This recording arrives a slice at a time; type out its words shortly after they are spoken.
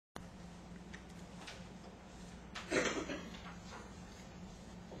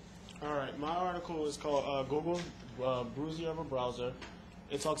my article is called Google Brews the Ever Browser.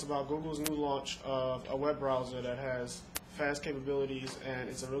 It talks about Google's new launch of a web browser that has fast capabilities, and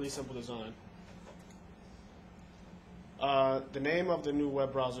it's a really simple design. The name of the new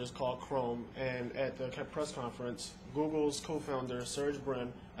web browser is called Chrome, and at the press conference, Google's co-founder, Serge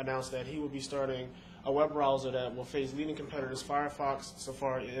Brin, announced that he will be starting a web browser that will face leading competitors Firefox,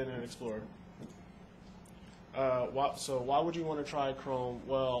 Safari, and Internet Explorer. So why would you want to try Chrome?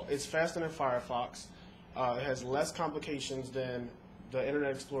 Well, it's faster than Firefox. It has less complications than the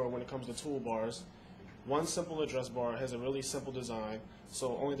Internet Explorer when it comes to toolbars. One simple address bar, has a really simple design, so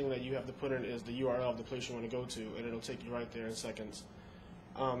the only thing that you have to put in is the URL of the place you want to go to, and it'll take you right there in seconds.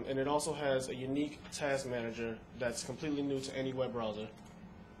 And it also has a unique task manager that's completely new to any web browser.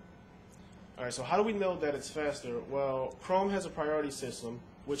 Alright, so how do we know that it's faster? Well, Chrome has a priority system,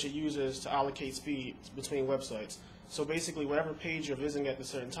 which it uses to allocate speed between websites. So basically, whatever page you're visiting at a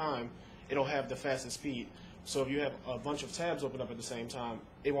certain time, it'll have the fastest speed. So if you have a bunch of tabs open up at the same time,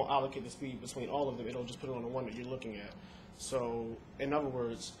 it won't allocate the speed between all of them. It'll just put it on the one that you're looking at. So in other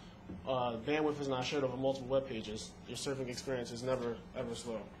words, bandwidth is not shared over multiple web pages. Your surfing experience is never, ever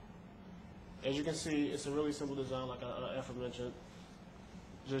slow. As you can see, it's a really simple design, like I aforementioned.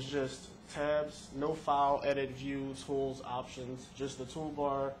 Just tabs, no file, edit, view, tools, options, just the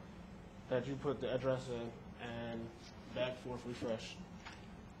toolbar that you put the address in, and back, forth, refresh.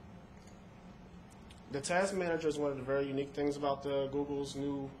 The task manager is one of the very unique things about Google's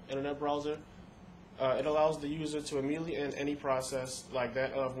new internet browser. It allows the user to immediately end any process, like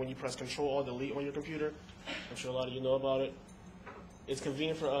that of when you press Control or Delete on your computer. I'm sure a lot of you know about it. It's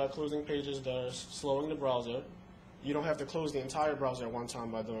convenient for closing pages that are slowing the browser. You don't have to close the entire browser at one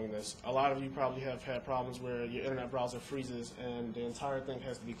time by doing this. A lot of you probably have had problems where your internet browser freezes and the entire thing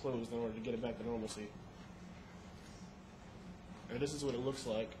has to be closed in order to get it back to normalcy. And this is what it looks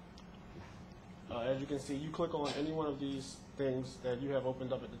like. As you can see, you click on any one of these things that you have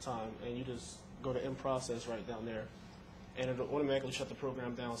opened up at the time, and you just go to End Process right down there, and it'll automatically shut the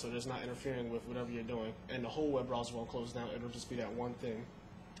program down so it's not interfering with whatever you're doing, and the whole web browser won't close down. It'll just be that one thing.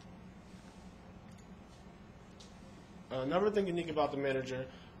 Another thing unique about the manager,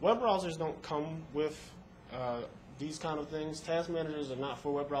 web browsers don't come with these kind of things. Task managers are not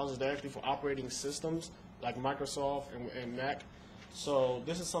for web browsers. They're actually for operating systems like Microsoft and Mac. So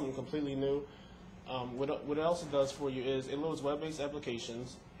this is something completely new. What it also does for you is it loads web-based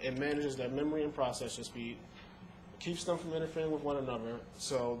applications, it manages their memory and processor speed, keeps them from interfering with one another,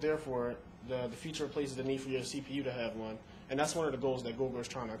 so therefore the feature replaces the need for your CPU to have one, and that's one of the goals that Google is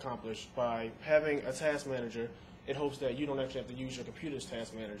trying to accomplish. By having a task manager, it hopes that you don't actually have to use your computer's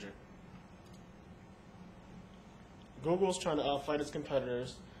task manager. Google's trying to fight its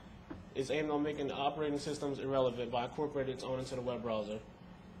competitors. It's aimed on making the operating systems irrelevant by incorporating its own into the web browser.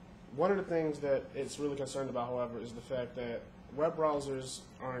 One of the things that it's really concerned about, however, is the fact that web browsers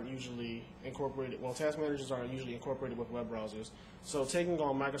aren't usually incorporated, well, task managers aren't usually incorporated with web browsers. So taking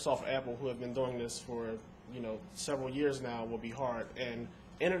on Microsoft or Apple, who have been doing this for several years now, will be hard. And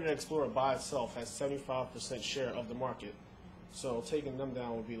Internet Explorer by itself has 75% share of the market. So taking them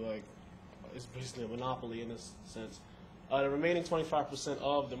down would be like, it's basically a monopoly in this sense. The remaining 25%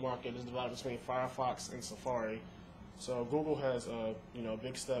 of the market is divided between Firefox and Safari. So Google has a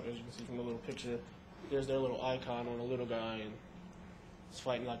big step, as you can see from the little picture. There's their little icon on a little guy, and it's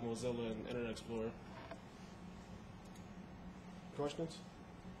fighting like Mozilla and Internet Explorer. Questions?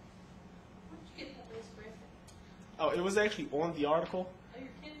 Where'd you get that list graphic? Oh, it was actually on the article. Oh, you're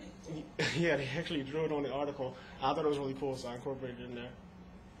kidding me. Yeah, they actually drew it on the article. I thought it was really cool, so I incorporated it in there.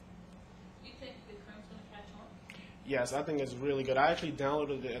 Do you think the Chrome's going to catch on? Yes, I think it's really good. I actually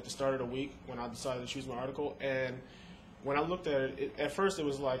downloaded it at the start of the week when I decided to choose my article, and when I looked at it, at first it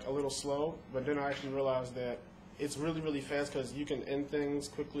was like a little slow, but then I actually realized that it's really, really fast because you can end things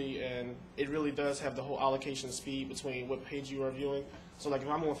quickly, and it really does have the whole allocation speed between what page you are viewing. So like if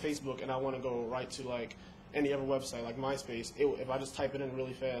I'm on Facebook and I want to go right to like any other website, like MySpace, if I just type it in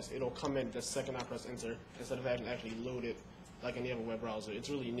really fast, it'll come in the second I press enter instead of having to actually load it like any other web browser.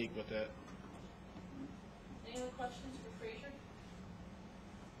 It's really unique with that. Any other questions for Frazier?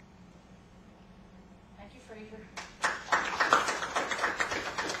 Thank you, Frazier.